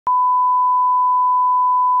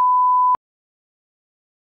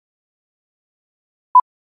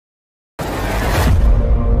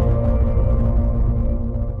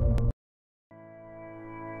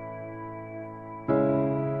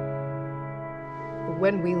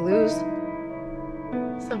when we lose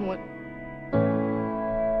someone,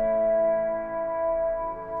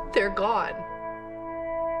 they're gone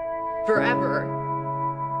forever.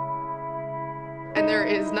 And there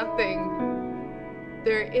is nothing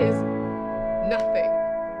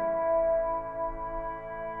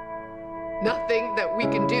that we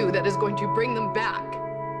can do that is going to bring them back.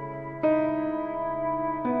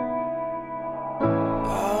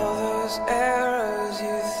 All those arrows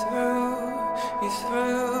you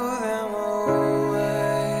threw them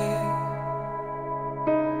away.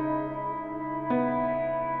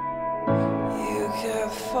 You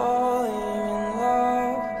kept falling in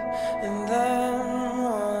love, and then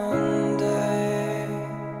one day,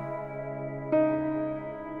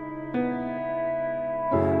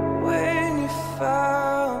 when you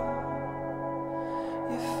fell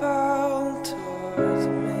towards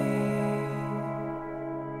me.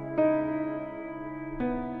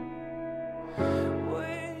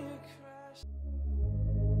 When you crashed.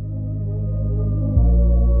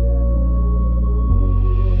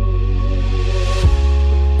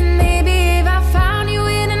 Maybe if I found you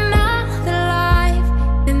in another life,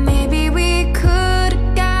 then maybe we could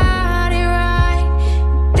have got it right.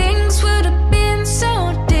 Things would have been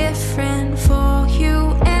so different for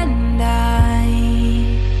you and I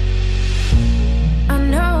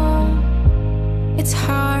know it's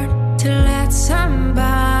hard to let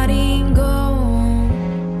somebody go,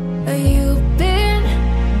 but you've been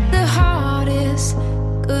the hardest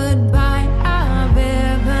goodbye I've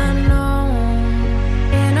ever known.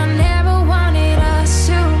 And I never wanted us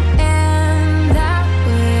to end that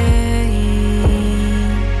way,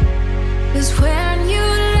 'cause when you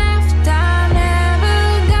left I never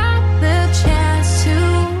got the chance to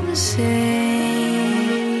say.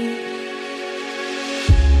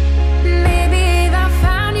 Maybe if I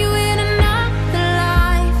found you in another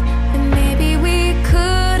life, then maybe we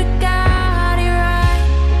could have got it right.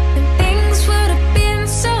 And things would have been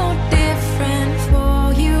so different for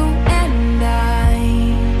you and I.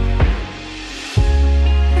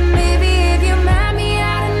 And maybe if you met me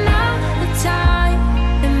at another time,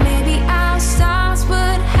 then maybe our stars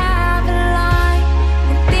would have aligned,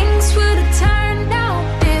 and things would have turned out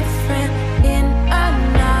different in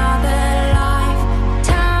another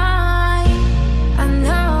lifetime. I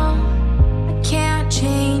know I can't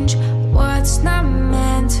change what's not